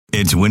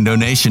It's Window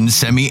Nation's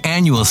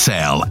semi-annual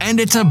sale, and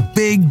it's a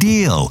big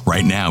deal.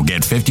 Right now,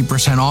 get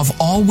 50% off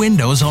all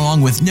windows along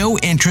with no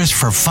interest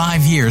for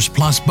 5 years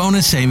plus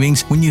bonus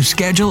savings when you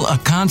schedule a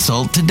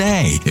consult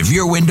today. If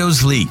your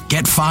windows leak,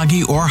 get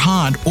foggy or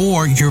hot,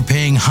 or you're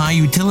paying high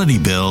utility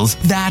bills,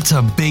 that's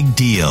a big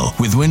deal.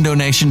 With Window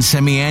Nation's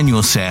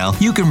semi-annual sale,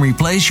 you can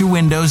replace your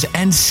windows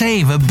and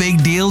save a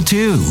big deal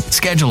too.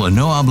 Schedule a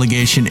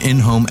no-obligation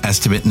in-home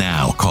estimate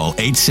now. Call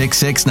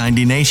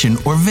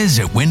 866-90NATION or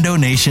visit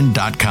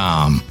windownation.com.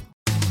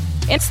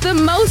 It's the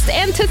most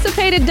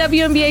anticipated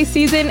WNBA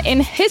season in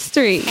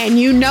history. And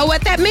you know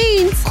what that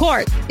means.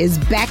 Court is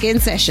back in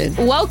session.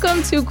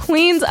 Welcome to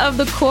Queens of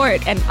the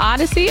Court, an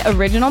Odyssey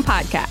original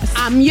podcast.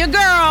 I'm your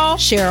girl,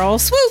 Cheryl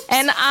Swoops.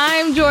 And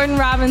I'm Jordan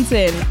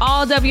Robinson.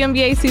 All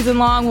WNBA season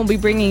long, we'll be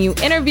bringing you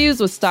interviews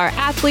with star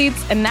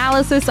athletes,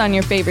 analysis on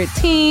your favorite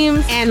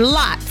teams, and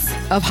lots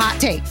of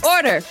hot takes.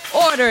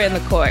 Order in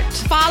the court.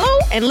 Follow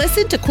and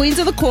listen to Queens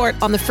of the Court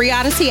on the free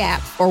Odyssey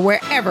app or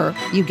wherever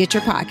you get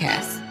your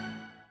podcasts.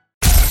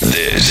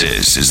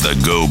 This is the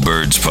Go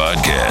Birds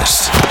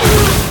Podcast.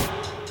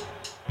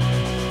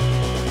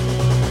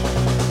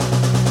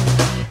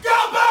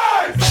 Go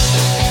Birds!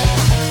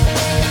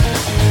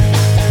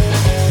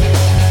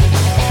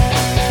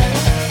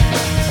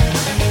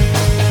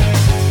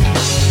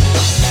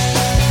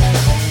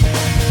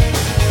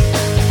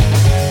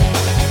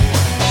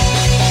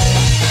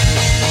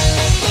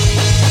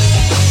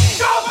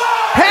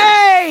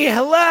 Hey,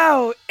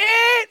 hello.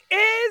 It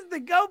is the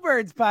Go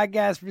Birds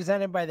podcast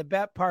presented by the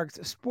Bet Parks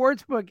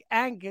Sportsbook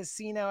and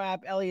Casino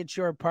app. Elliott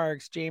Shore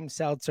Parks, James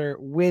Seltzer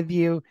with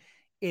you.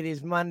 It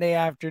is Monday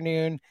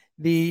afternoon.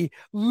 The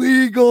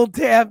legal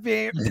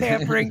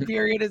tampering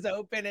period is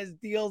open as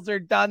deals are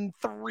done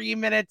 3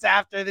 minutes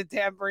after the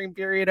tampering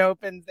period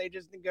opens. They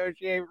just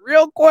negotiate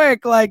real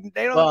quick. Like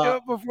they don't do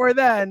it before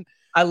then.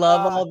 I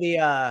love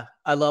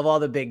all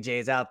the big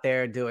J's out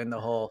there doing the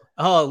whole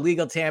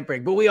legal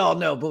tampering, but we all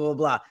know blah blah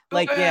blah.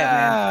 Like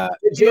man.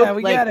 Yeah,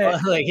 we get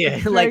it.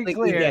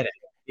 We get it.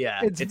 Yeah,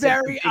 it's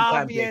very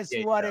obvious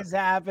what is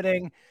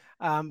happening.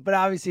 But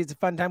obviously it's a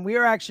fun time. We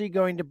are actually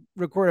going to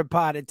record a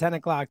pod at 10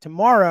 o'clock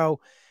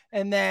tomorrow,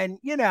 and then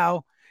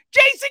Jason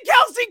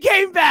Kelsey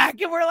came back,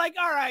 and we're like,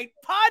 all right,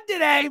 pod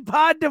today,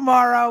 pod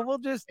tomorrow. We'll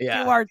just do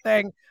our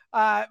thing.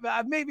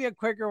 Maybe a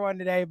quicker one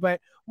today,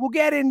 but we'll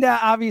get into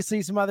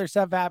obviously some other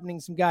stuff happening.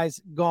 Some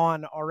guys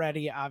gone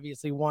already,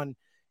 obviously one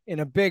in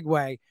a big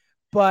way,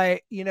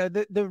 but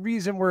the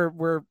reason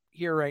we're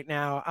here right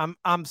now,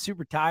 I'm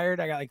super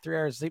tired. I got like 3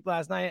 hours of sleep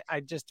last night.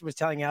 I just was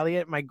telling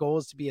Elliot my goal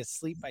is to be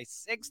asleep by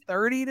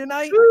 6:30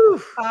 tonight. You're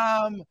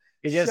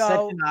just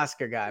such an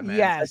Oscar guy, man.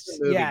 Yes,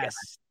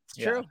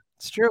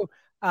 it's true.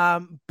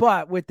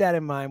 But with that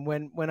in mind,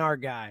 when our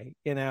guy,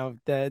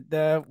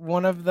 the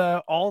one of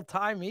the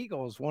all-time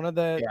Eagles, one of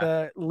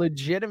the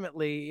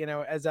legitimately,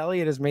 as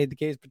Elliot has made the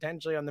case,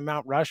 potentially on the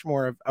Mount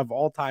Rushmore of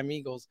all-time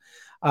Eagles,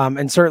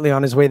 and certainly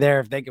on his way there,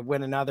 if they could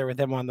win another with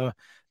him on the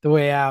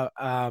way out,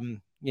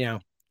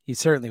 he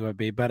certainly would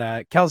be.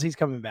 But Kelsey's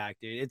coming back,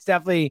 dude. It's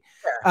definitely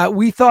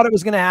we thought it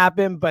was going to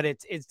happen, but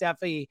it's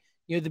definitely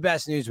the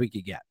best news we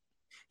could get.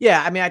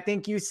 Yeah, I mean, I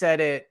think you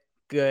said it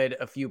good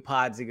a few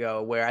pods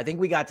ago where I think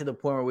we got to the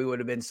point where we would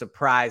have been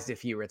surprised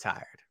if he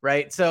retired,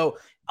 right? So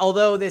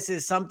although this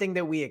is something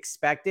that we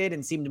expected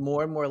and seemed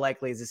more and more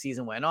likely as the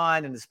season went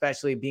on, and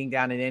especially being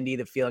down in Indy,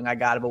 the feeling I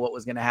got about what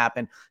was going to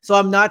happen. So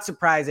I'm not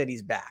surprised that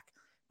he's back.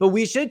 But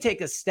we should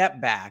take a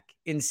step back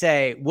and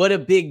say what a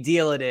big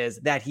deal it is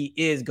that he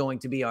is going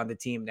to be on the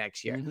team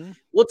next year. Mm-hmm.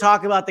 We'll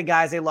talk about the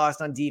guys they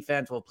lost on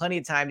defense. We'll have plenty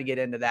of time to get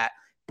into that.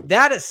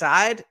 That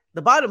aside,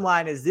 the bottom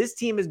line is this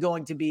team is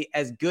going to be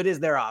as good as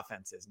their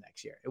offense is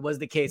next year. It was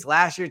the case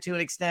last year to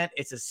an extent.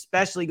 It's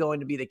especially going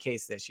to be the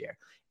case this year.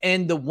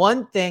 And the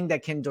one thing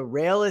that can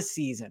derail a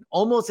season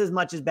almost as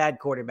much as bad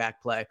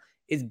quarterback play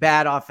is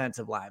bad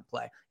offensive line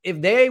play. If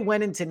they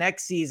went into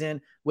next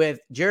season with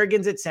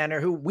Juergens at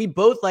center, who we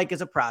both like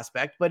as a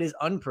prospect, but is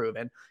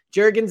unproven.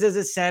 Juergens as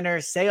a center,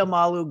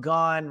 Seumalo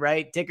gone,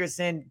 right?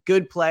 Dickerson,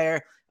 good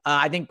player.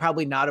 I think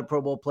probably not a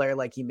Pro Bowl player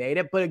like he made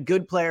it, but a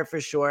good player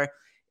for sure.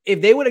 If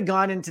they would have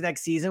gone into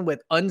next season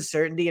with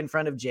uncertainty in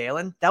front of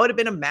Jalen, that would have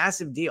been a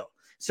massive deal.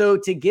 So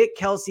to get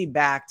Kelsey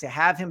back, to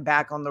have him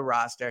back on the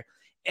roster,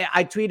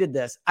 I tweeted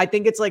this. I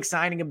think it's like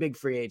signing a big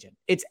free agent.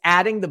 It's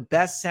adding the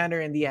best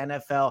center in the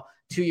NFL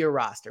to your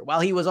roster.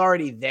 While he was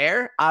already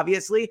there,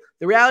 obviously,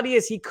 the reality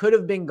is he could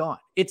have been gone.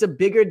 It's a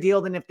bigger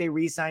deal than if they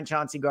re-signed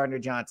Chauncey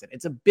Gardner-Johnson.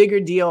 It's a bigger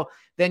deal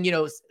than,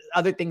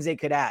 other things they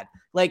could add.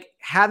 Like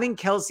having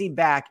Kelsey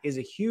back is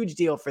a huge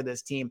deal for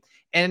this team.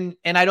 And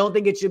I don't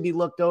think it should be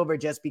looked over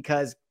just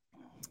because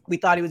we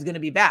thought he was going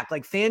to be back.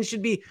 Like fans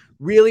should be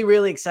really,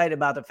 really excited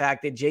about the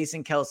fact that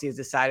Jason Kelsey has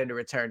decided to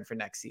return for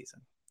next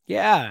season.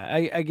 Yeah,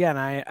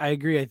 I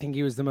agree. I think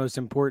he was the most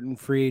important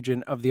free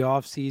agent of the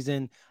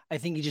offseason. I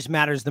think he just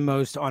matters the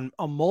most on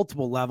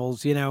multiple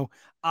levels,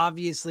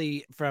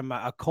 obviously from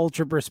a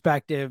culture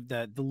perspective,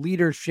 the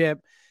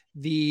leadership,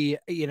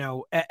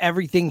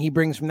 everything he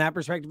brings from that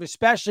perspective,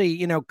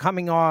 especially,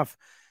 coming off,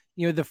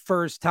 the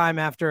first time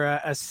after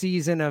a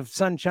season of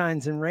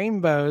sunshines and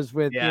rainbows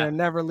with,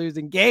 never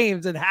losing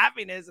games and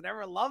happiness and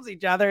everyone loves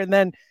each other. And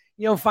then,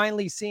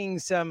 finally seeing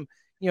some,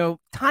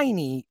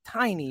 tiny,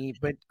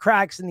 but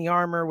cracks in the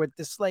armor with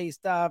the Slay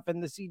stuff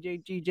and the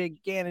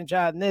GJ Gannon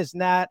shot and this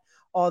and that,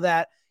 all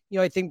that.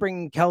 I think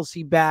bringing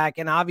Kelce back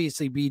and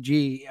obviously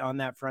BG on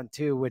that front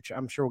too, which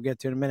I'm sure we'll get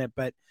to in a minute.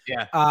 But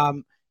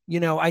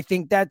I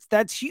think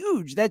that's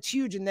huge. That's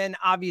huge. And then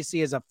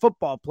obviously as a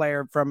football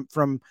player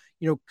from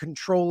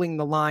controlling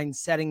the line,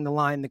 setting the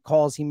line, the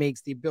calls he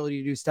makes, the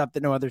ability to do stuff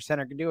that no other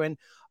center can do. And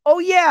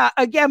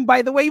again,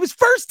 by the way, he was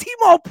first team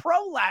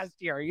All-Pro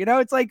last year.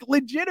 It's like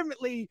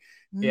legitimately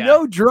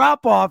no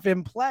drop off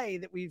in play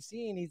that we've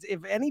seen.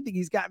 If anything,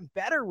 he's gotten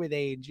better with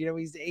age.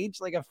 He's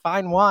aged like a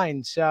fine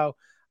wine. So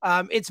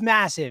it's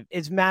massive.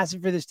 It's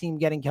massive for this team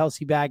getting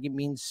Kelce back. It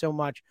means so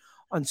much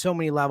on so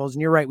many levels.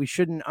 And you're right. We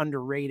shouldn't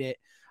underrate it.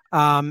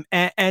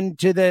 And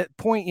to the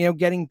point,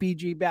 getting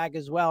BG back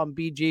as well. And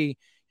BG,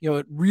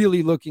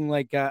 really looking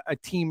like a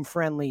team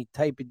friendly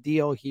type of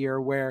deal here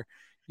where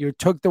you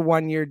took the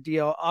 1-year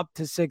deal up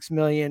to $6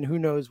 million. Who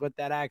knows what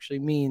that actually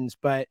means,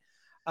 but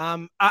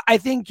I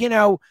think,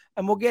 and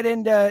we'll get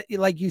into,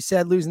 like you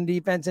said, losing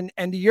defense and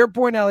to your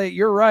point, Elliot,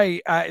 you're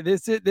right.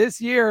 This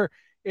year,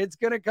 it's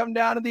going to come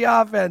down to the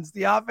offense.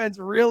 The offense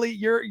really,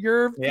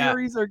 your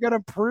theories are going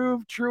to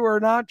prove true or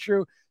not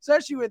true,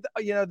 especially with,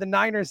 the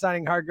Niners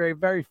signing Hargrave.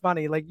 Very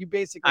funny. Like you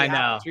basically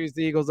have to choose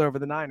the Eagles over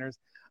the Niners.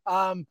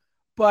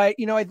 But,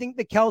 I think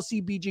the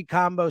Kelce BG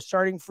combo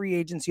starting free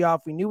agency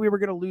off, we knew we were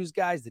going to lose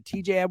guys. The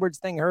TJ Edwards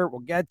thing hurt.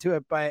 We'll get to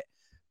it. But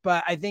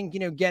I think,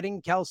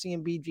 getting Kelce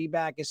and BG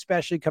back,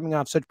 especially coming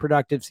off such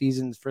productive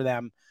seasons for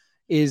them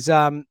is,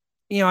 I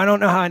don't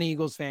know how an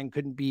Eagles fan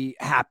couldn't be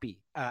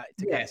happy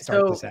to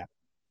start this out.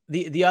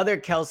 The other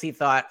Kelce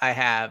thought I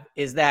have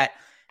is that,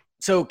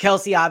 so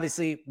Kelce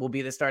obviously will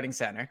be the starting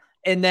center.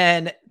 And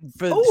then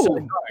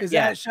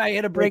should I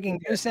hit a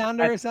breaking news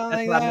sounder or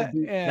something like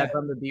that? That's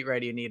on the beat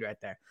ready you need right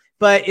there.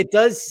 But it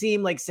does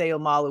seem like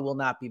Seumalo will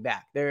not be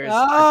back.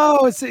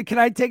 So can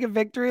I take a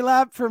victory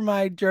lap for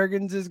my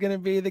Jurgens is going to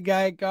be the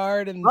guy at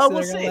guard? And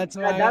we'll see. That's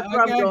where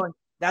I'm going.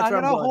 I'm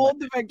going to hold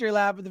the victory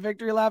lap, but the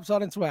victory lap's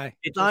on its way.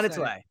 It's on its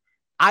way.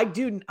 I'm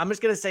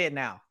just going to say it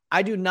now.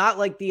 I do not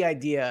like the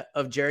idea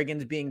of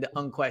Jurgens being the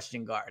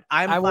unquestioned guard.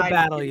 I will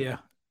battle you.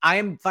 I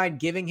am fine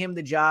giving him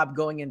the job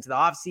going into the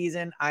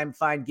offseason. I'm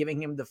fine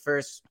giving him the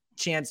first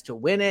chance to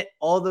win it,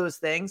 all those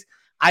things.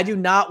 I do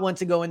not want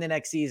to go in the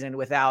next season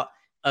without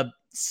a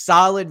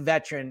solid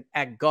veteran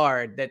at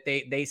guard that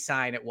they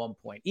sign at one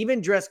point.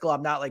 Even Driscoll,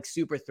 I'm not like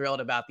super thrilled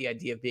about the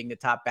idea of being the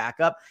top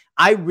backup.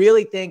 I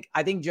think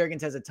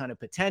Jurgens has a ton of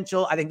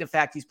potential. I think the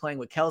fact he's playing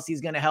with Kelce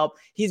is going to help.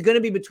 He's going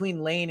to be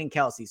between Lane and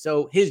Kelce.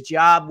 So his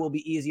job will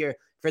be easier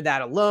for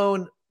that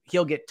alone.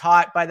 He'll get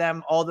taught by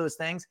them, all those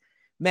things.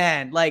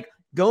 Man, like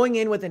going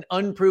in with an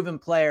unproven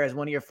player as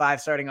one of your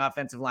 5 starting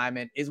offensive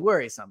linemen is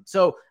worrisome.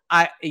 So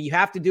you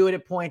have to do it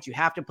at points. You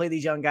have to play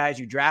these young guys.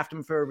 You draft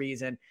them for a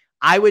reason.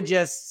 I would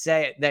just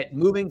say that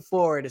moving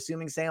forward,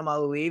 assuming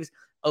Seumalo leaves,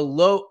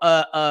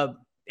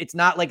 it's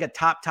not like a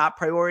top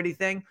priority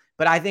thing,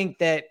 but I think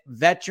that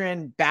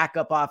veteran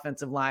backup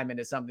offensive lineman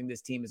is something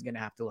this team is going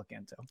to have to look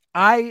into.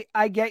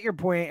 I get your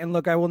point, and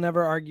look, I will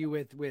never argue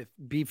with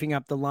beefing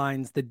up the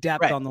lines, the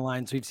depth on the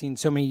lines. We've seen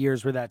so many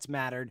years where that's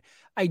mattered.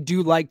 I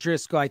do like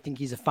Driscoll. I think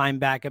he's a fine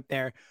backup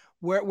there.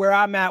 Where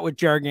I'm at with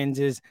Jurgens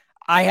is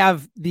I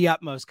have the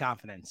utmost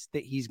confidence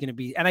that he's going to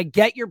be, and I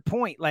get your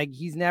point. Like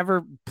he's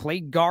never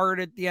played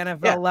guard at the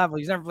NFL level.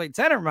 He's never played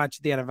center much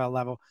at the NFL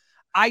level.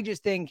 I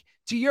just think,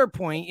 to your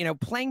point,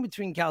 playing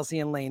between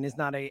Kelce and Lane is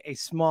not a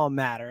small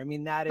matter. I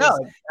mean, that is,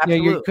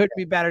 you could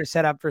be better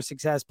set up for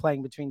success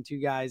playing between two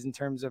guys in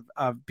terms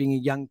of being a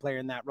young player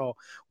in that role.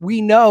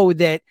 We know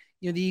that,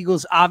 the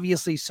Eagles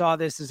obviously saw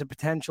this as a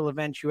potential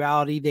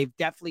eventuality. They've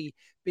definitely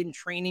been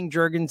training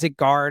Jurgens at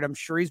guard. I'm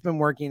sure he's been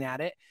working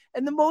at it.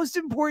 And the most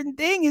important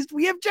thing is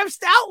we have Jeff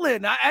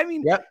Stoutland. I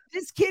mean,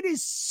 This kid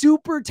is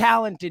super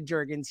talented,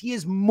 Jurgens. He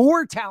is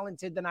more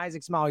talented than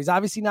Isaac Seumalo. He's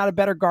obviously not a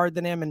better guard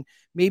than him. And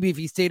maybe if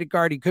he stayed at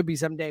guard, he could be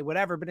someday,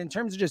 whatever. But in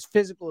terms of just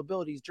physical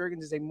abilities,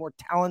 Jurgens is a more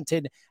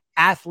talented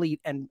athlete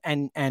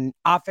and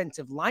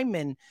offensive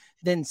lineman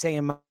than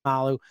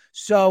Seumalo.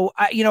 So,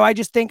 I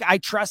just think I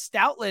trust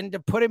Stoutland to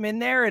put him in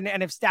there. And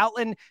if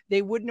Stoutland,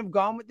 they wouldn't have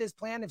gone with this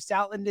plan if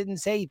Stoutland didn't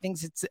say he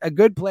thinks it's a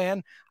good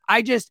plan.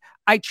 I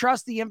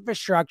trust the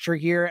infrastructure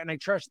here, and I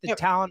trust the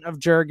talent of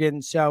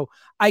Jurgens. So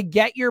I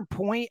get your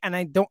point, and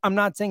I'm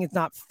not saying it's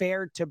not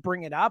fair to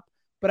bring it up,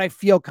 but I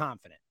feel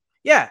confident.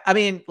 Yeah. I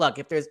mean, look,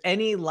 if there's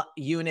any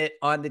unit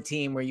on the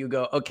team where you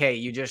go, okay,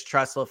 you just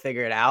trust they'll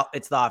figure it out,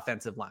 it's the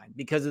offensive line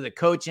because of the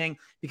coaching,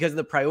 because of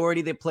the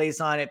priority they place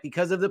on it,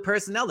 because of the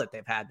personnel that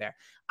they've had there.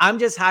 I'm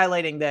just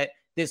highlighting that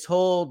this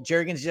whole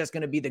Jurgens is just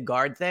going to be the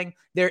guard thing.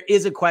 There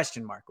is a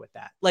question mark with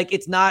that. Like,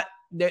 it's not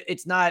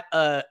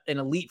an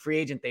elite free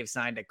agent they've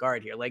signed at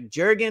guard here. Like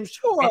Jurgens.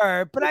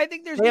 Sure. But I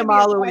think there's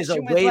Seumalo is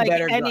a way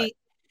better guard.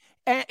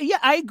 Yeah,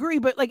 I agree.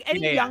 But like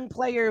any young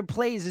player who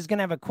plays is going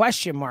to have a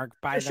question mark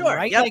by them, sure.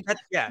 right?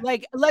 Yep.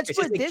 Like let's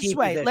put it this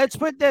way. Let's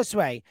put it this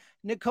way.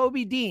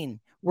 Nakobe Dean.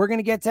 We're going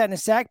to get to that in a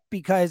sec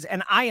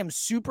and I am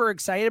super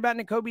excited about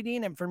Nakobe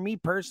Dean. And for me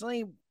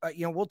personally,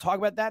 we'll talk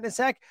about that in a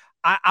sec.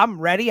 I'm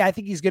ready. I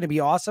think he's going to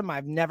be awesome.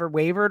 I've never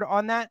wavered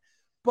on that.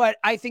 But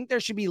I think there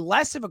should be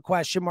less of a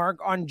question mark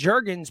on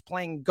Juergens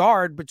playing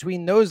guard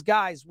between those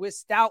guys with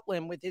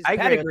Stoutland, with his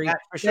pedigree,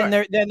 than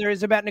there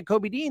is about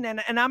Nakobe Dean.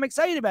 And I'm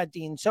excited about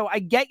Dean. So I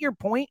get your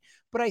point,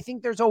 but I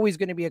think there's always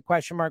going to be a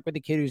question mark with the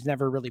kid who's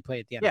never really played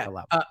at the NFL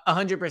level.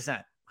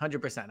 100%.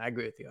 100%. I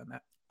agree with you on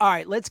that. All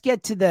right, let's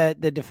get to the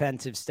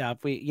defensive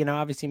stuff. We,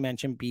 obviously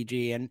mentioned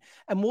BG and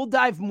we'll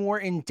dive more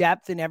in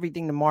depth in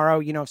everything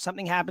tomorrow. If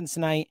something happens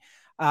tonight,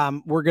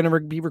 we're going to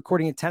be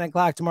recording at 10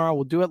 o'clock tomorrow.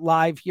 We'll do it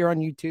live here on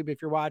YouTube if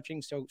you're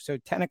watching. So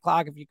 10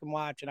 o'clock if you can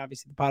watch, and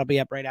obviously the pod will be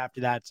up right after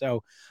that.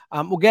 So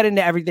we'll get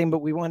into everything, but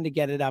we wanted to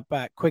get it up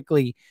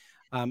quickly,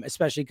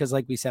 especially because,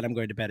 like we said, I'm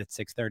going to bed at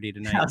 6:30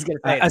 tonight. I was going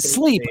to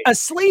say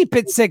asleep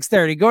at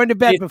 6:30. Going to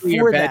bed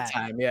before that.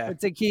 Bedtime, yeah.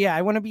 It's a key.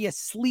 I want to be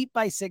asleep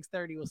by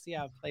 6:30. We'll see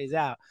how it plays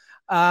out.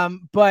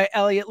 But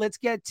Elliot, let's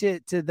get to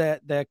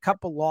the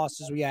couple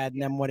losses we had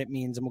and then what it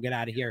means, and we'll get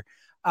out of here.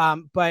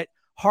 But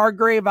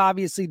Hargrave,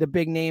 obviously the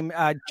big name.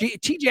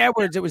 TJ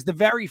Edwards, it was the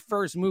very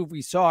first move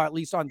we saw, at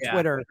least on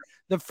Twitter.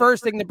 The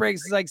first thing that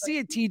breaks is like, see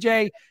it,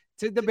 TJ,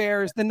 to the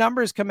Bears. The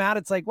numbers come out.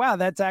 It's like, wow,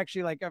 that's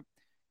actually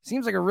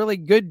seems like a really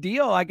good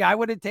deal. Like I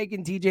would have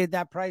taken TJ at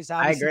that price.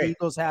 Obviously, the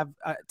Eagles have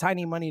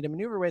tiny money to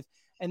maneuver with.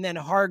 And then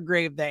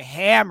Hargrave, the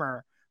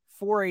hammer,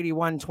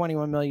 $481,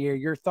 $21 million a year.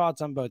 Your thoughts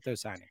on both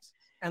those signings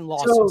and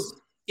losses?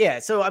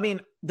 So I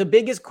mean, the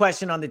biggest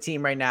question on the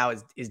team right now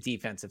is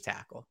defensive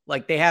tackle.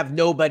 Like they have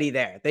nobody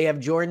there. They have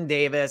Jordan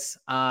Davis,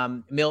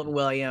 Milton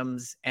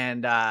Williams,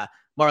 and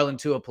Marlon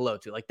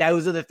Tuipulotu. Like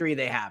those are the three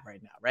they have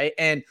right now, right?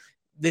 And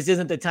this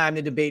isn't the time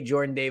to debate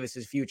Jordan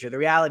Davis's future. The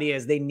reality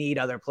is they need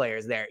other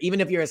players there.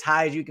 Even if you're as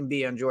high as you can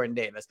be on Jordan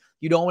Davis,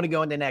 you don't want to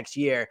go into next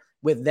year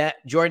with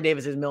that Jordan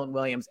Davis and Milton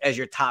Williams as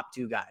your top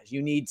two guys.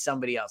 You need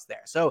somebody else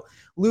there. So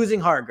losing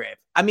Hargrave,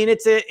 I mean,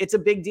 it's a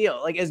big deal.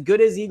 Like as good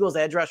as Eagles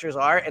edge rushers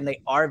are, and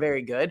they are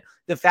very good,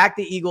 the fact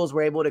that Eagles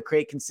were able to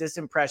create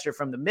consistent pressure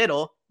from the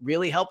middle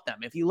really helped them.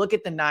 If you look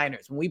at the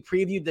Niners, when we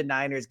previewed the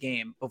Niners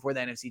game before the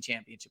NFC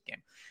Championship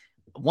game,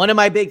 one of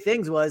my big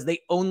things was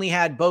they only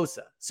had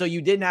Bosa. So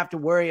you didn't have to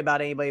worry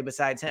about anybody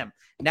besides him.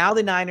 Now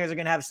the Niners are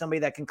going to have somebody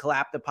that can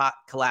collapse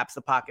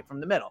the pocket from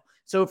the middle.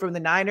 So from the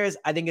Niners,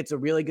 I think it's a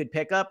really good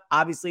pickup.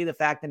 Obviously, the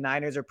fact the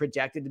Niners are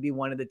projected to be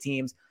one of the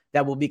teams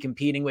that will be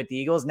competing with the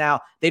Eagles.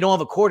 Now, they don't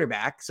have a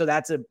quarterback, so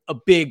that's a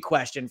big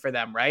question for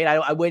them, right?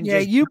 I wouldn't. Yeah,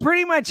 you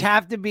pretty much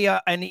have to be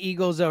an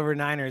Eagles over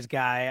Niners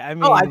guy. I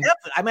mean,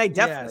 I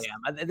definitely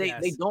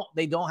am.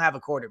 They don't have a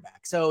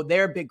quarterback, so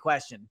they're a big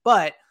question.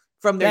 But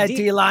from their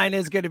D-line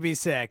is going to be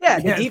sick. Yeah,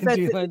 the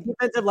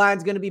defensive line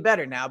is going to be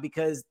better now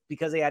because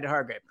they added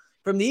Hargrave.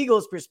 From the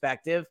Eagles'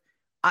 perspective,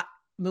 I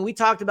mean, we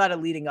talked about it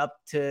leading up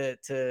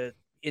to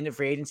into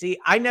free agency.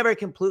 I never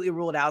completely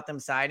ruled out them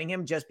signing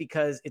him just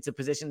because it's a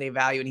position they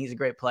value and he's a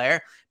great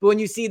player. But when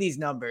you see these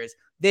numbers,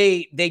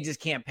 they just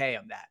can't pay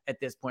him that at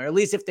this point. Or at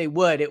least if they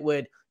would, it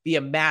would be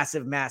a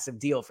massive, massive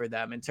deal for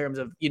them in terms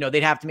of,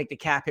 they'd have to make the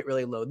cap hit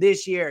really low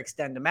this year,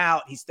 extend him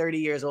out. He's 30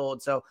 years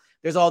old. So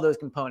there's all those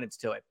components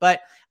to it.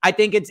 But I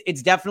think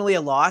it's definitely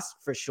a loss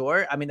for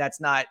sure. I mean,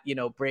 that's not,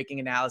 breaking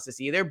analysis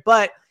either,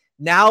 but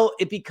now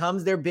it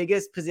becomes their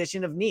biggest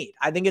position of need.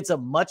 I think it's a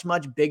much,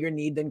 much bigger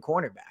need than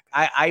cornerback.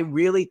 I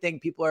really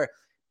think people are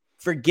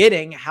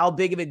forgetting how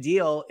big of a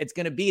deal it's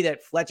going to be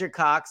that Fletcher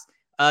Cox,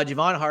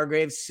 Javon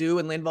Hargrave, Sue,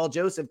 and Linval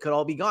Joseph could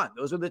all be gone.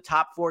 Those are the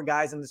top four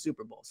guys in the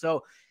Super Bowl.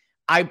 So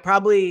I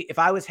probably, if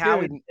I was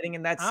Howie sitting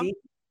in that seat,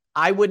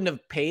 I wouldn't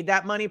have paid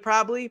that money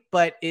probably,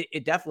 but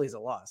it definitely is a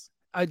loss.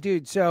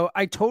 Dude, so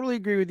I totally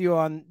agree with you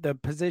on the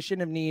position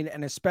of need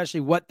and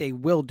especially what they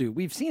will do.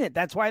 We've seen it.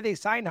 That's why they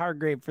signed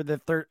Hargrave for the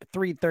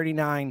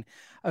 $339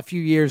 a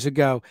few years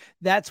ago.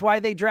 That's why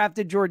they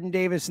drafted Jordan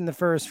Davis in the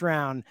first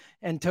round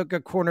and took a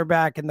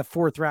cornerback in the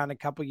fourth round a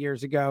couple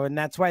years ago. And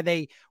that's why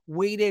they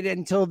waited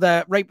until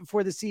right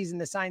before the season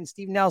to sign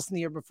Steve Nelson the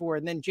year before,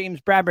 and then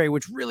James Bradbury,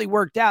 which really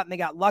worked out. And they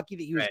got lucky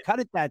that he was cut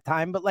at that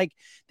time. But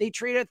they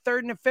traded a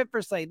third and a fifth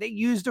for Slade. They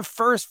used a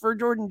first for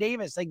Jordan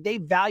Davis. They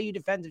value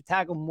defensive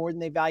tackle more than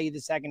they value the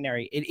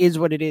secondary. It is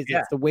what it is. Yeah.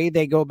 It's the way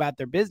they go about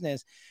their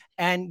business.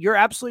 And you're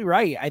absolutely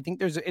right. I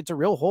think it's a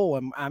real hole.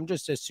 I'm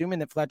just assuming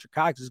that Fletcher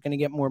Cox is going to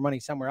get more money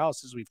somewhere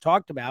else, as we've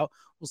talked about.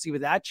 We'll see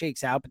what that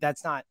shakes out, but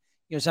that's not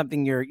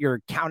something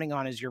you're counting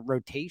on as your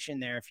rotation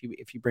there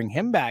if you bring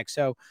him back.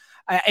 So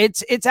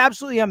it's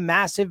absolutely a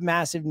massive,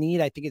 massive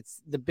need. I think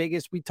it's the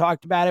biggest. We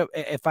talked about it.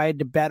 If I had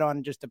to bet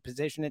on just a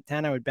position at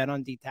 10, I would bet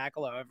on D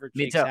tackle, however it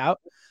shakes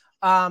out.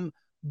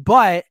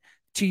 But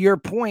to your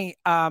point,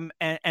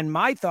 and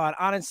my thought,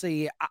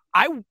 honestly,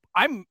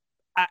 I'm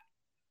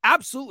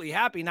absolutely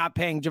happy not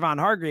paying Javon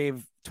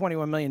Hargrave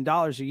 $21 million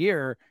a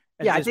year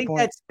Yeah, I think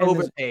that's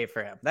overpay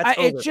for him.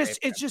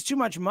 It's just too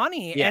much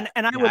money. Yeah.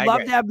 And I would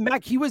love to have him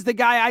back. He was the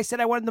guy I said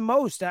I wanted the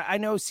most. I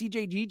know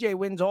CJGJ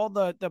wins all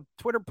the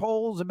Twitter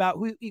polls about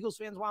who Eagles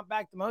fans want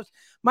back the most.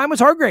 Mine was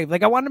Hargrave.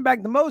 Like, I wanted him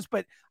back the most,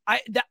 but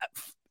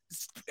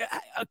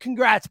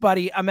congrats,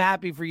 buddy. I'm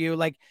happy for you.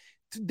 Like,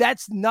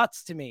 that's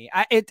nuts to me.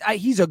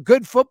 He's a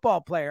good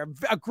football player,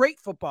 a great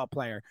football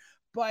player.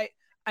 But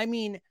I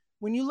mean,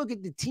 when you look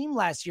at the team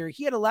last year,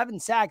 he had 11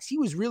 sacks. He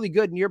was really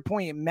good. And your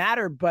point, it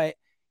mattered, but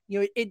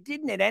it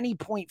didn't at any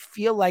point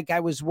feel like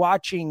I was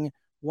watching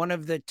one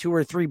of the 2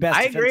 or 3 best.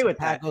 I agree with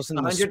tackles that.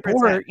 in the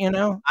sport.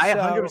 I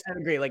 100%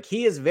 agree. Like,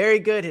 he is very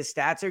good. His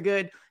stats are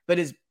good, but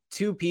as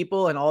 2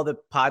 people and all the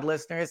pod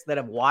listeners that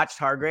have watched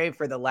Hargrave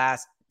for the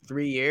last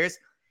 3 years,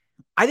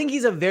 I think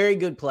he's a very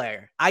good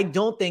player. I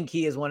don't think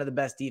he is one of the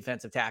best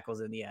defensive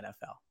tackles in the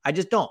NFL. I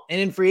just don't. And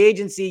in free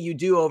agency, you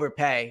do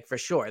overpay for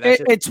sure.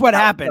 It's what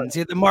happens.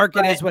 The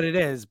market is what it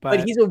is.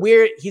 But he's a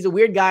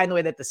weird guy in the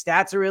way that the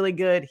stats are really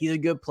good. He's a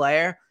good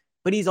player,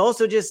 but he's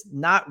also just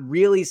not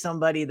really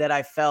somebody that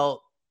I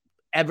felt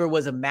ever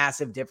was a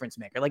massive difference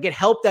maker. Like, it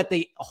helped that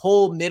the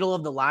whole middle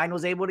of the line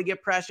was able to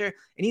get pressure,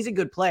 and he's a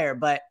good player,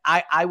 but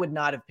I would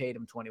not have paid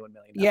him $21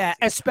 million. Yeah,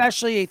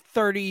 especially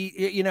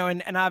 30,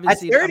 and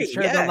obviously, at 30, I'm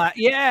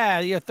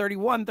sure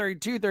 31,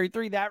 32,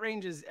 33, that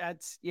range is,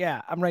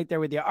 I'm right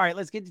there with you. All right,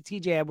 let's get to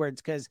TJ Edwards,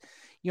 because,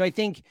 I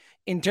think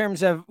in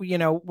terms of,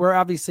 we're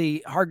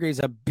obviously,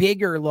 Hargrave's a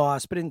bigger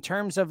loss, but in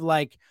terms of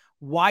like,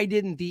 why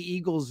didn't the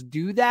Eagles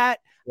do that?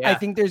 Yeah. I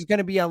think there's going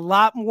to be a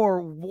lot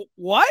more.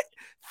 What?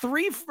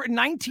 3 for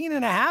 19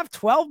 and a half,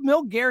 12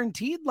 mil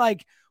guaranteed.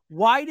 Like,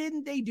 why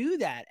didn't they do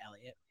that,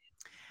 Elliot?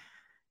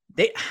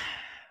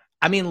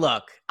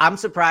 Look, I'm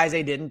surprised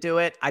they didn't do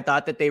it. I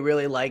thought that they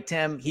really liked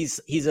him. He's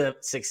a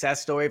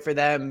success story for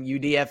them.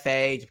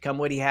 UDFA to become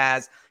what he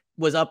has,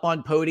 was up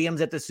on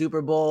podiums at the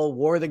Super Bowl,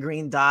 wore the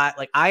green dot.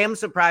 Like, I am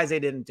surprised they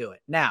didn't do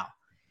it. Now,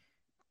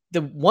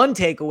 the one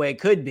takeaway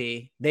could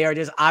be they are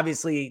just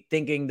obviously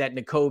thinking that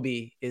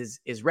Nakobe is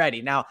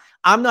ready. Now,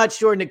 I'm not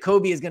sure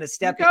Nakobe is going to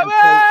step in and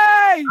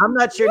play. I'm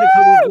not sure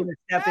Nakobe is going to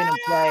step in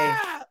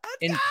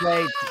and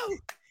play.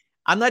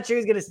 I'm not sure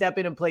he's going to step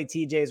in and play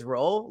TJ's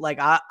role. Like,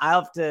 I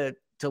have to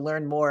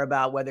learn more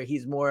about whether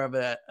he's more of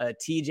a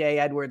TJ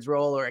Edwards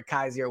role or a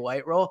Kaiser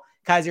White role.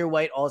 Kaiser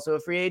White also a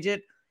free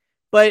agent,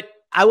 but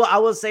I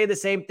will say the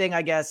same thing,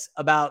 I guess,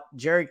 about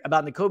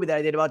Nakobe that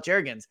I did about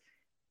Juergens.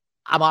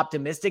 I'm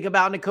optimistic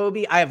about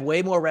Nakobe. I have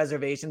way more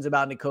reservations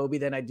about Nakobe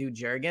than I do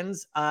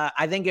Juergens.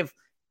 I think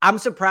I'm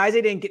surprised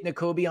they didn't get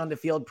Nakobe on the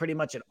field pretty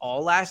much at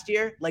all last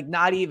year. Like,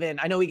 not even,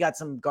 I know he got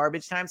some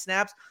garbage time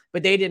snaps,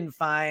 but they didn't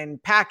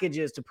find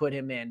packages to put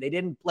him in. They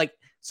didn't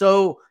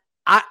so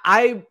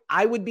I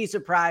would be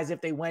surprised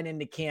if they went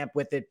into camp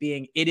with it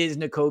being, it is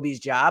Nakobe's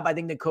job. I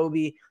think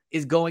Nakobe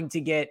is going to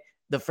get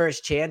the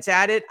first chance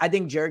at it. I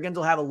think Juergens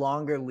will have a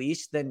longer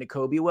leash than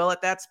Nakobe will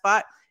at that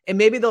spot. And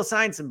maybe they'll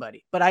sign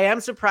somebody, but I am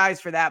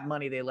surprised for that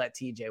money they let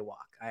TJ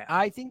walk.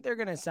 I think they're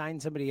going to sign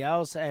somebody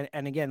else.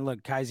 And again,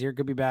 look, Kaiser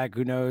could be back.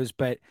 Who knows?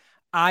 But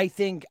I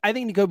think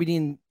Nakobe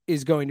Dean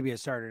is going to be a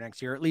starter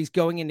next year, at least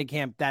going into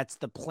camp. That's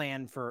the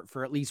plan for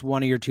at least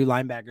 1 of your 2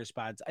 linebacker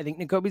spots. I think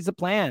Nakobe's the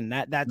plan.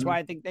 That's why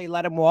I think they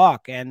let him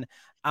walk. And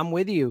I'm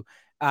with you,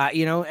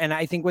 and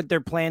I think what their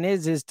plan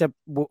is to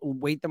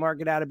wait the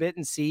market out a bit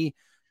and see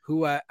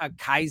who a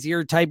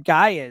Kaiser type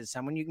guy is,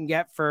 someone you can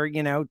get for,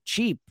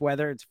 cheap,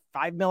 whether it's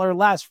 $5 million or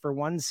less for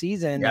 1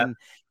 season,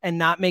 and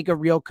not make a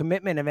real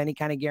commitment of any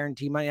kind of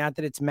guarantee money. Not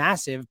that it's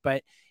massive,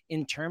 but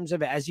in terms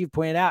of, as you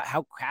pointed out,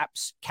 how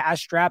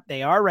cash strapped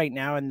they are right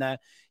now. And the,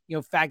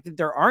 fact that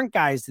there aren't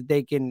guys that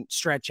they can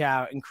stretch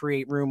out and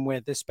create room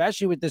with,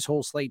 especially with this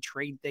whole Slate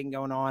trade thing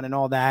going on and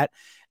all that.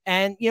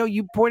 And,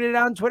 you pointed it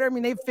out on Twitter. I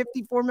mean, they have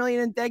 $54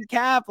 million in dead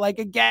cap, like,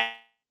 again,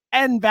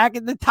 and back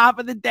at the top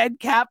of the dead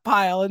cap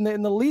pile in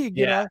the league,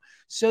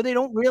 so they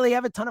don't really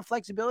have a ton of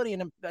flexibility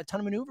and a ton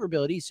of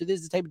maneuverability. So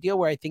this is the type of deal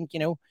where I think,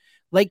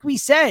 like we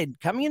said,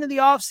 coming into the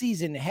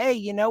offseason, hey,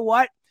 you know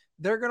what?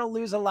 They're going to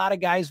lose a lot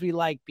of guys we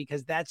like,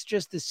 because that's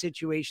just the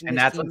situation. And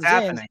that's what's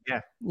happening.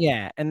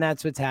 Yeah. And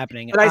that's what's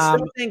happening. But I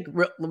still think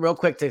real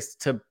quick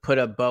to put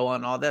a bow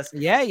on all this.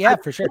 Yeah,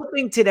 for sure. I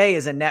think today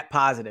is a net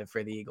positive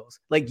for the Eagles.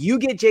 Like, you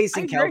get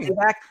Jason Kelce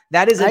back.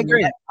 That is a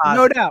net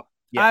positive. No doubt.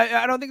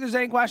 Yeah. I don't think there's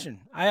any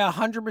question. I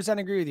 100%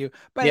 agree with you.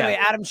 By the way,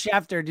 Adam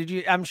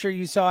Schefter, I'm sure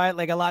you saw it.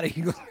 Like, a lot of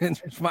Eagles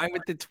fans respond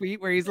with the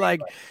tweet where he's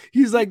like,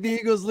 the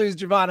Eagles lose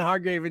Javon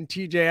Hargrave and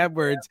TJ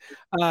Edwards.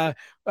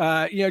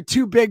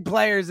 2 big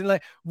players and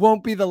like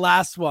won't be the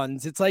last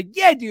ones. It's like,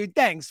 yeah, dude,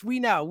 thanks. We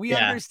know, we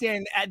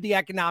understand the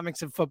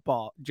economics of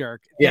football,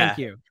 jerk. Thank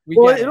you.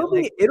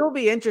 It'll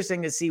be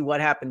interesting to see what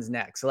happens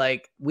next.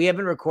 Like, we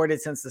haven't recorded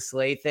since the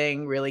Slay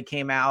thing really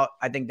came out.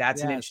 I think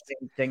that's an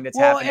interesting thing that's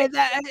happening.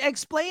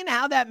 Explain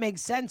how that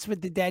makes sense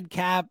with the dead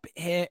cap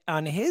hit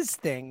on his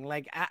thing.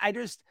 Like, I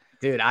just.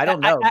 Dude, I don't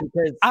know,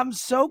 because I'm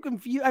so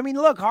confused. I mean,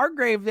 look,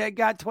 Hargrave that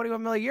got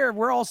 $21 million a year.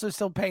 We're also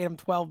still paying him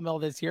 $12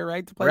 million this year,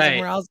 right? To play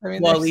somewhere else. I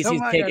mean, well, at least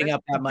he's taking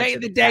up that much.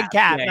 Paying the dead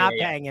cap, not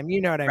paying him. You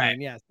know what I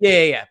mean? Yes.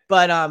 Yeah.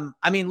 But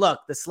I mean,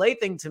 look, the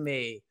Slate thing to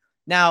me.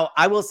 Now,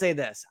 I will say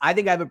this. I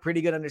think I have a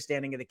pretty good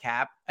understanding of the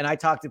cap, and I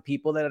talk to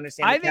people that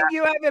understand the cap. I think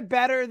you have it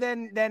better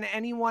than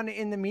anyone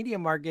in the media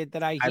market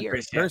that I hear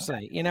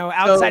personally. That. You know,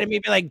 outside of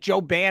maybe like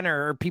Joe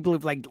Banner or people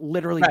who've like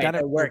literally done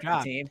it work for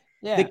the team.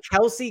 Yeah. The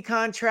Kelce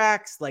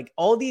contracts, like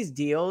all these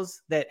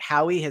deals that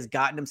Howie has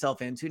gotten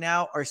himself into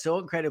now are so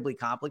incredibly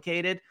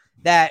complicated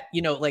that,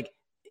 you know, like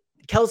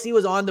Kelce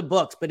was on the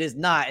books, but is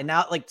not. And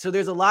now, like, so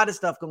there's a lot of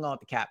stuff going on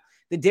with the cap.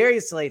 The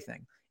Darius Slay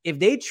thing. If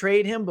they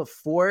trade him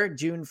before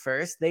June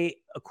 1st, they,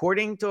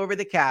 according to Over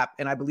the Cap,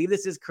 and I believe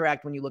this is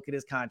correct when you look at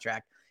his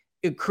contract,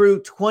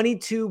 accrue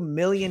 $22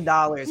 million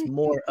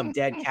more of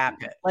dead cap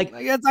hit. Like,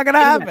 that's not going to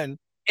happen.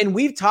 And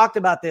we've talked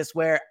about this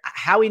where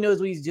Howie knows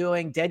what he's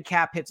doing, dead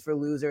cap hits for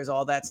losers,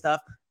 all that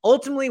stuff.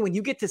 Ultimately, when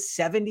you get to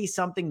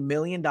 70-something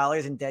million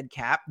in dead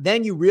cap,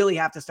 then you really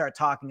have to start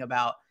talking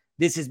about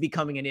this is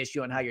becoming an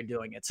issue on how you're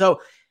doing it.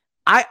 So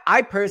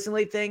I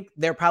personally think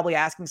they're probably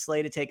asking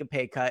Slay to take a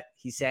pay cut.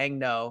 He's saying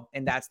no,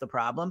 and that's the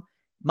problem.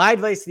 My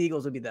advice to the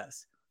Eagles would be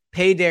this.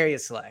 Pay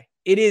Darius Slay.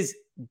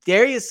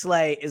 Darius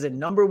Slay is a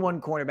number one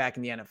cornerback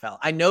in the NFL.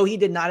 I know he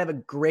did not have a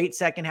great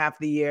second half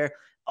of the year,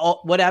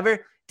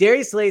 whatever.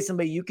 Darius Slay is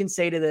somebody you can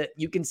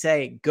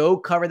say, go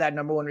cover that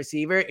number one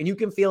receiver, and you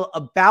can feel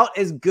about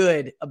as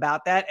good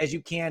about that as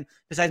you can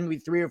besides maybe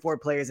 3 or 4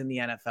 players in the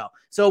NFL.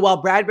 So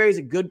while Bradbury's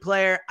a good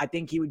player, I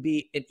think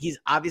he's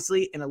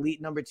obviously an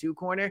elite number 2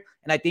 corner,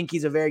 and I think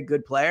he's a very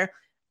good player.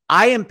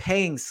 I am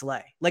paying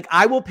Slay. Like,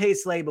 I will pay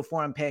Slay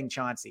before I'm paying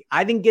Chauncey.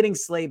 I think getting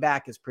Slay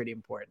back is pretty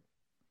important.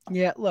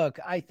 Yeah, look,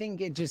 I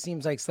think it just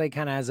seems like Slay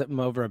kind of has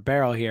him over a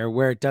barrel here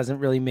where it doesn't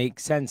really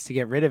make sense to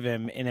get rid of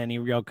him in any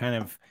real kind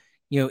of,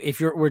 you know, if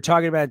we're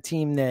talking about a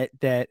team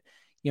that,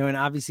 you know, and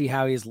obviously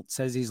Howie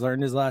says he's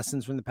learned his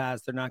lessons from the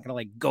past. They're not going to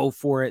like go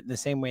for it in the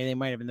same way they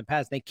might have in the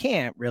past. They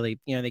can't really,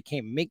 you know, they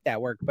can't make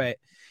that work. But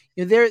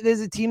you know,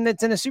 there's a team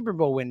that's in a Super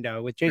Bowl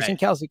window with Jason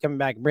Kelce coming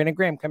back, Brandon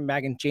Graham coming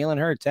back, and Jalen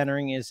Hurts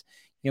entering his,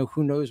 you know,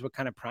 who knows what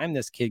kind of prime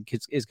this kid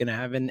is going to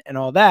have and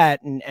all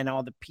that, and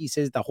all the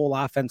pieces, the whole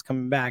offense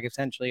coming back,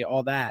 essentially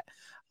all that,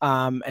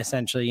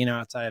 essentially, you know,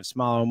 outside of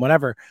Small and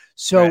whatever.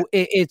 So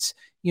it's,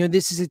 you know,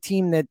 this is a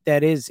team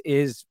that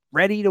is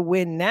ready to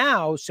win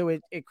now. So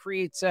it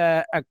creates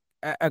a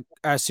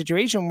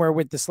situation where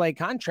with the Slay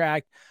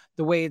contract,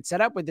 the way it's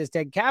set up with this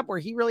dead cap, where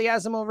he really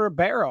has him over a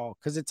barrel.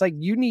 Cause it's like,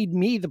 you need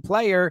me, the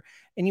player,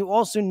 and you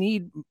also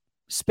need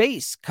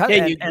space.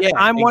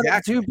 I'm one of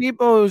the 2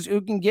 people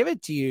who can give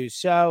it to you.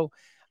 So,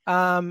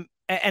 and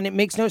it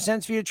makes no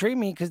sense for you to trade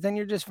me because then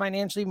you're just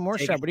financially more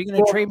strapped. What are you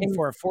going to trade me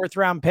for? A 4th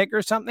round pick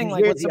or something?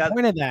 Like, what's the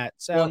point of that?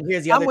 So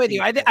I'm with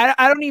you. I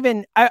don't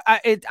even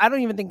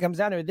think it comes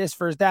down to this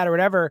versus that or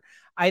whatever.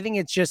 I think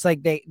it's just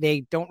like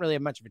they don't really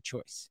have much of a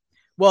choice.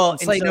 Well,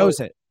 Slay knows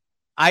it.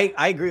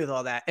 I agree with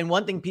all that. And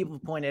one thing people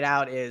pointed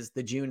out is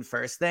the June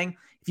 1st thing.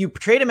 If you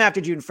trade him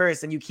after June 1st,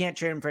 then you can't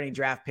trade him for any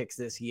draft picks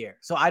this year.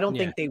 So I don't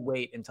think they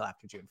wait until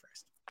after June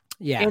 1st.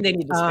 Yeah. And they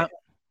need to spend.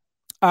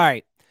 All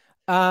right.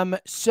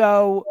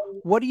 So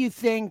what do you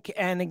think?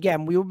 And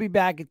again, we will be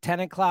back at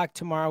 10 o'clock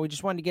tomorrow. We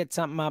just wanted to get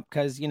something up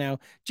because, you know,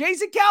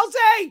 Jason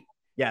Kelce.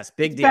 Yes.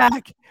 Big deal.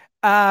 Back.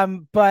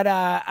 But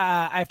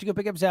I have to go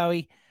pick up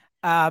Zoe.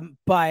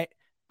 But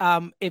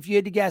if you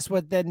had to guess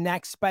what the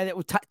next,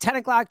 10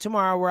 o'clock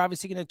tomorrow, we're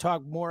obviously going to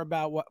talk more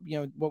about what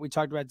we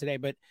talked about today.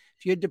 But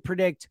if you had to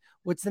predict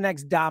what's the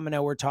next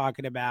domino we're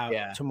talking about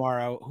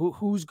tomorrow,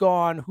 who's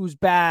gone, who's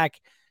back,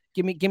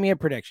 give me a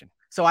prediction.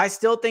 So I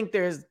still think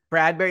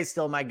Bradbury's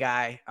still my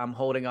guy I'm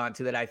holding on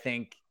to that I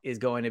think is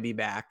going to be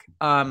back,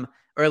 or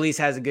at least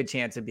has a good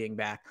chance of being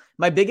back.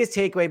 My biggest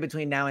takeaway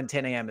between now and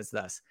 10 a.m. is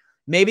this.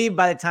 Maybe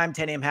by the time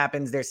 10 a.m.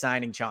 happens, they're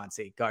signing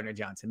Chauncey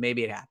Gardner-Johnson.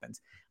 Maybe it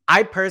happens.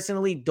 I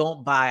personally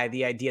don't buy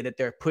the idea that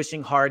they're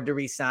pushing hard to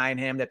re-sign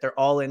him, that they're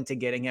all into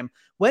getting him.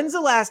 When's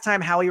the last time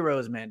Howie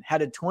Roseman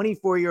had a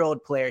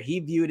 24-year-old player he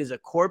viewed as a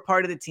core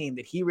part of the team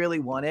that he really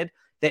wanted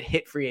that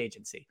hit free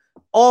agency?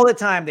 All the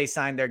time they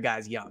signed their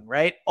guys young,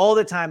 right? All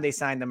the time they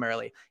signed them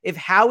early. If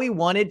Howie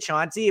wanted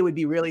Chauncey, it would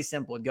be really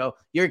simple. It'd go,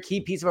 you're a key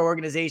piece of our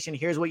organization.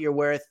 Here's what you're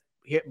worth.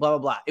 Here, blah, blah,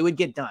 blah. It would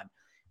get done.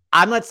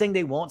 I'm not saying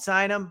they won't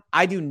sign him.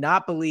 I do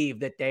not believe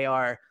that they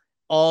are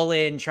all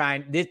in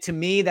trying. To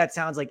me, that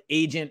sounds like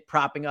agent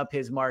propping up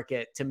his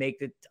market to make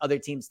the other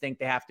teams think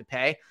they have to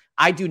pay.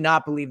 I do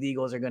not believe the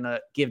Eagles are going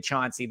to give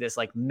Chauncey this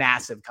like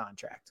massive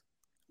contract.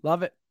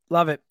 Love it.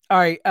 Love it. All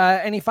right.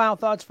 Any final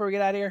thoughts before we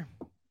get out of here?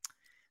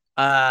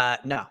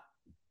 No.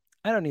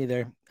 I don't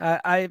either.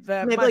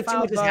 Maybe like too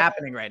much is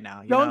happening right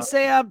now. Don't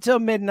stay up till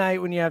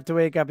midnight when you have to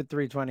wake up at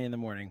 3:20 in the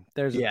morning.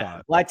 There's a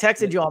thought. Well, I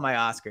texted you all my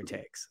Oscar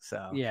takes.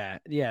 So yeah.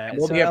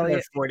 We'll be up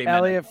for 40 minutes.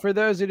 Elliot, for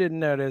those who didn't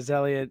notice,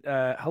 Elliot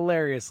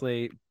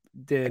hilariously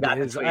did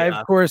his. I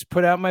of course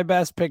put out my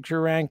best picture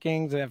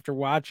rankings after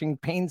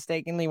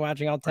painstakingly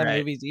watching all 10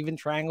 movies, even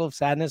Triangle of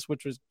Sadness,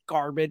 which was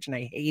garbage and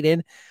I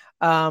hated.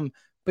 But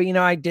you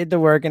know, I did the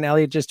work, and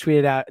Elliot just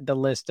tweeted out the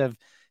list of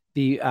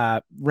the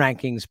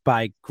rankings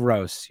by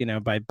gross,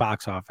 by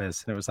box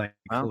office. And it was like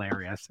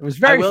hilarious. It was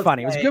very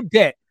funny. It was a good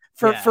bit.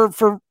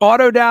 For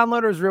auto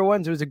downloaders, real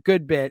ones, it was a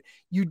good bit.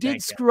 You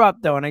did screw up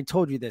though, and I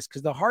told you this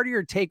because the harder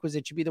your take was,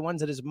 it should be the ones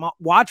that is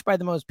watched by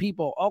the most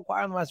people. All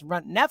Quiet on the Western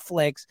Front,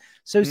 Netflix,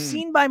 so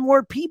seen by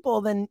more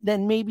people than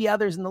maybe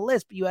others in the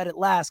list. But you had it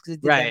last because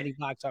it didn't have any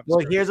box office.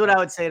 Well, here's what I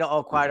would say to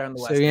All Quiet on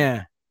the Western. So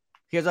yeah.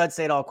 Here's what I'd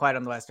say to All Quiet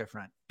on the Western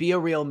Front. Be a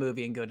real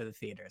movie and go to the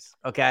theaters.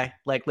 Okay?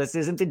 Like, this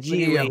isn't the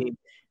G League.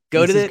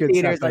 Go to the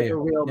theaters like a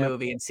real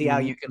movie and see how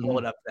you can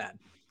hold up then.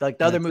 Like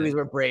the other movies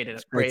were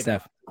braided. Great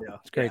stuff.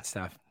 It's great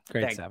stuff.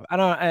 Great stuff.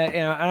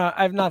 I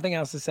have nothing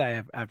else to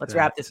say after Let's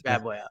wrap this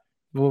bad boy up.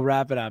 We'll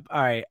wrap it up.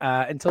 All right.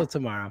 Until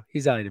tomorrow.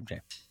 He's Elliot M.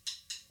 James.